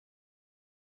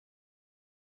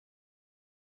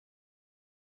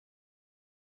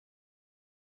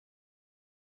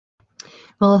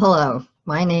Well, hello.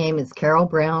 My name is Carol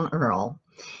Browne Earl,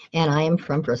 and I am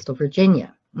from Bristol,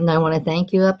 Virginia. And I want to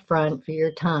thank you up front for your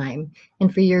time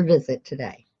and for your visit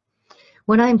today.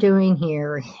 What I'm doing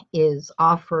here is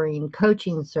offering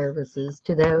coaching services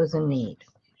to those in need.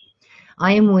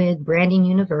 I am with Branding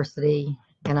University,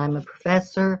 and I'm a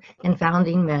professor and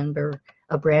founding member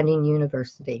of Branding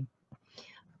University.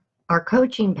 Our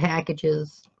coaching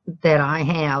packages that I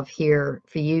have here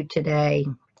for you today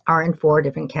are in 4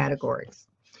 different categories.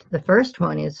 The first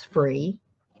one is free,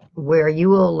 where you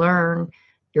will learn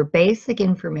your basic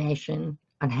information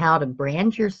on how to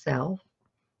brand yourself,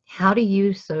 how to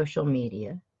use social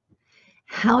media,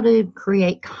 how to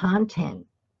create content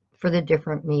for the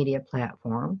different media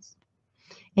platforms,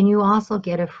 and you also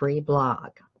get a free blog.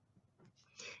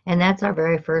 And that's our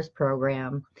very first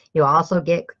program. You also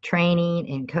get training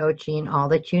and coaching, all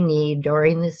that you need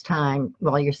during this time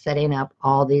while you're setting up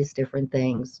all these different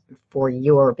things for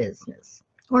your business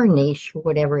or niche,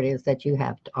 whatever it is that you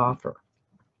have to offer.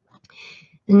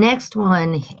 The next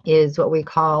one is what we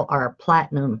call our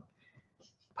Platinum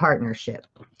Partnership.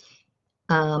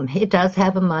 It does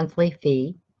have a monthly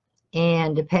fee,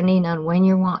 and depending on when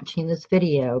you're watching this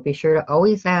video, be sure to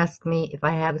always ask me if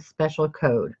I have a special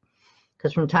code,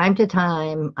 because from time to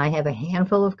time I have a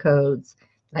handful of codes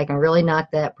that I can really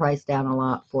knock that price down a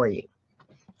lot for you.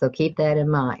 So keep that in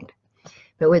mind.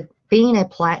 But with being a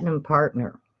Platinum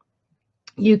Partner,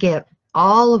 you get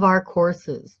all of our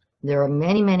courses. There are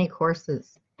many, many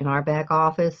courses in our back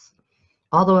office,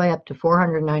 all the way up to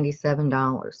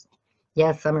 $497.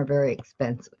 Yes, some are very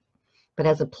expensive. But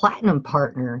as a Platinum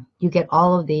Partner, you get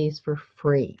all of these for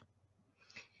free.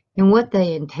 And what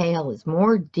they entail is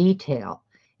more detail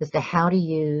as to how to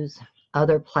use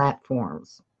other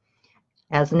platforms.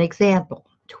 As an example,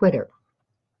 Twitter.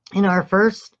 In our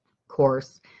first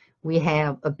course, we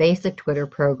have a basic Twitter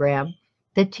program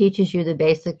that teaches you the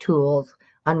basic tools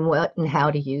on what and how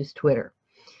to use Twitter.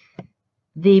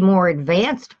 The more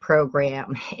advanced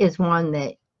program is one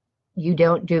that you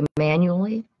don't do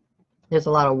manually. There's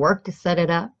a lot of work to set it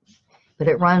up, but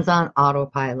it runs on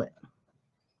autopilot,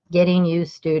 getting you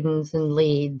students and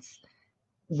leads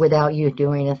without you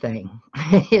doing a thing.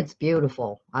 It's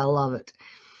beautiful. I love it.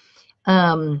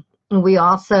 We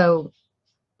also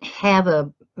have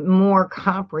a more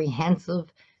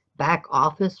comprehensive back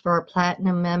office for our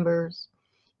Platinum members.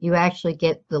 You actually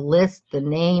get the list, the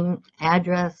name,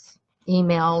 address,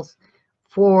 emails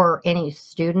for any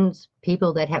students,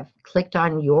 people that have clicked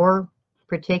on your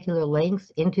particular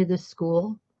links into the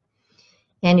school.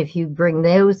 And if you bring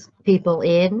those people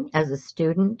in as a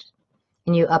student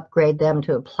and you upgrade them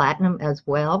to a Platinum as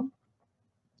well,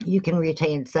 you can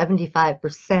retain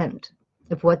 75%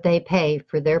 of what they pay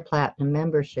for their Platinum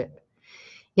membership.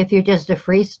 If you're just a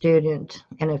free student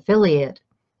and affiliate,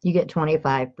 you get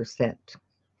 25%.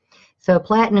 So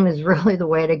Platinum is really the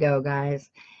way to go, guys.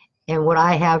 And what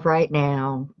I have right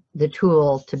now, the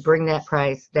tool to bring that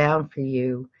price down for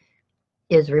you,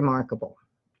 is remarkable.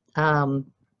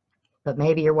 But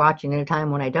maybe you're watching at a time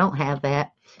when I don't have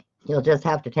that. You'll just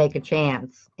have to take a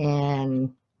chance and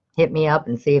hit me up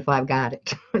and see if I've got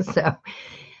it.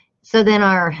 So then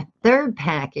our third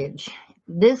package,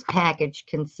 this package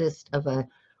consists of a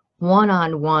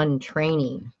one-on-one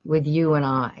training with you and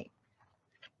I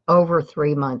over a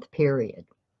 3-month period.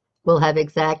 We'll have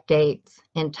exact dates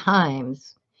and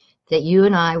times that you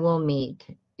and I will meet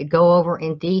to go over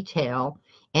in detail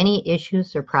any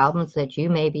issues or problems that you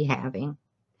may be having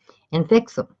and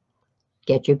fix them.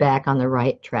 Get you back on the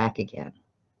right track again.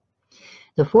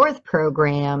 The fourth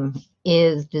program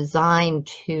is designed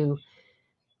to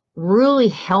really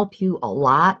help you a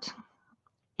lot,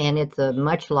 and it's a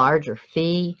much larger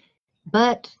fee,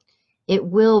 but it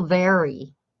will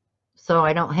vary. So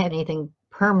I don't have anything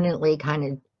permanently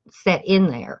kind of set in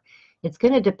there. It's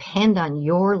going to depend on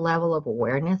your level of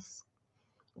awareness,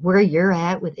 where you're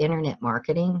at with internet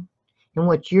marketing, and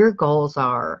what your goals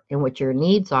are, and what your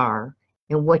needs are,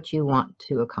 and what you want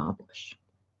to accomplish.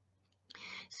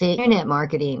 See, internet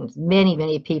marketing,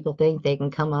 many people think they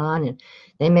can come on and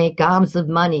they make gobs of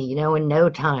money, in no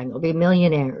time. They'll be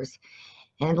millionaires.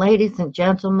 And ladies and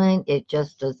gentlemen, it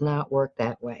just does not work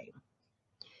that way.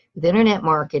 With internet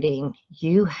marketing,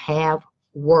 you have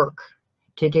work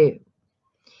to do.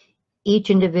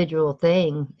 Each individual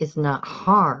thing is not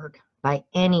hard by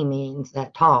any means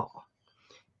at all.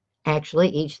 Actually,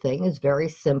 each thing is very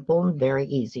simple and very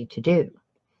easy to do.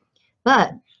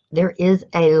 But there is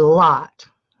a lot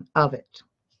of it.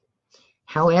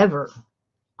 However,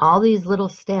 all these little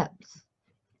steps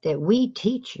that we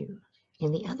teach you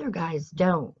and the other guys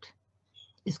don't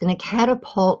is going to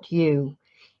catapult you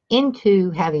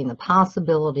into having the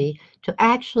possibility to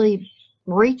actually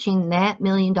reaching that $1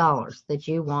 million that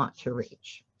you want to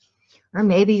reach. Or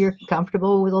maybe you're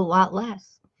comfortable with a lot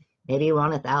less. Maybe you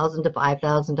want $1,000 to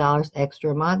 $5,000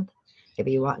 extra a month.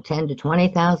 Maybe you want $10,000 to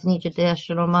 $20,000 each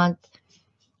additional month.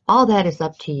 All that is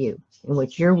up to you and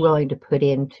what you're willing to put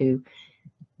into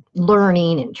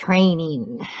learning and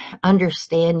training,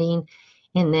 understanding,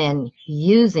 and then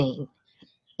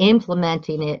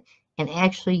implementing it, and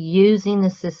actually using the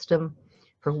system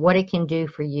for what it can do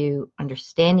for you,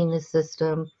 understanding the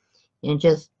system, and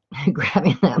just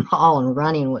grabbing that ball and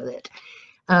running with it.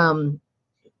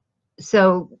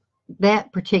 So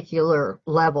that particular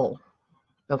level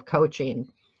of coaching,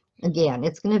 again,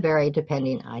 it's going to vary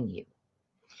depending on you.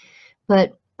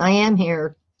 But I am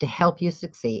here to help you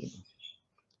succeed,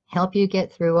 help you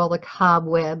get through all the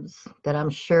cobwebs that I'm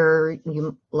sure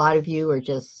a lot of you are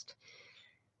just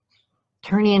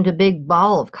turning into a big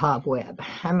ball of cobweb.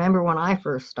 I remember when I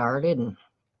first started, and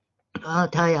I'll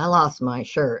tell you, I lost my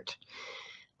shirt.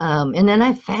 And then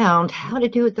I found how to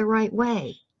do it the right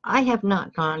way. I have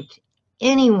not gone to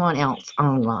anyone else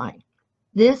online.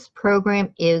 This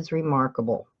program is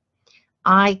remarkable.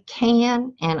 I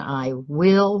can and I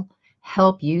will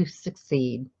help you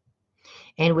succeed.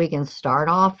 And we can start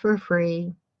off for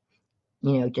free,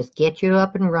 just get you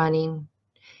up and running,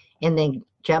 and then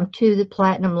jump to the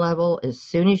platinum level as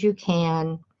soon as you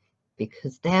can,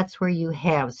 because that's where you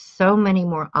have so many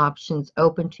more options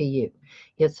open to you.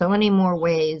 You have so many more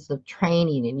ways of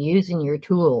training and using your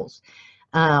tools.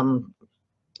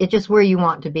 It's just where you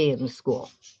want to be in the school.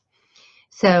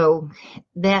 So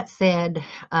that said,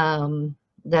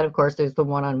 that of course there's the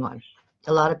one-on-one.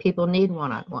 A lot of people need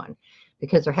one-on-one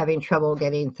because they're having trouble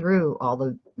getting through all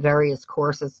the various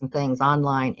courses and things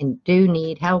online and do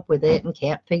need help with it and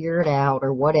can't figure it out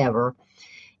or whatever.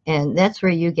 And that's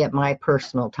where you get my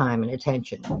personal time and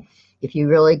attention. If you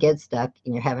really get stuck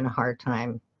and you're having a hard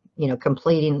time,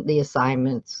 completing the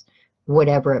assignments,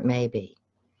 whatever it may be.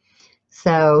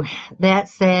 So that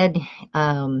said,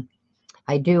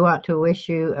 I do want to wish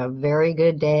you a very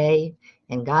good day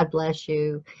and God bless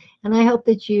you. And I hope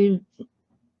that you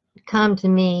come to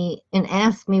me and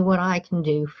ask me what I can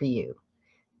do for you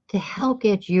to help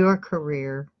get your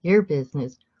career, your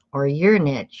business, or your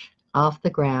niche off the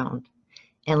ground.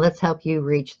 And let's help you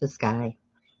reach the sky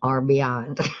or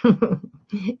beyond.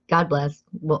 God bless.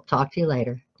 We'll talk to you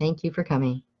later. Thank you for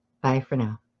coming. Bye for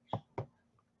now.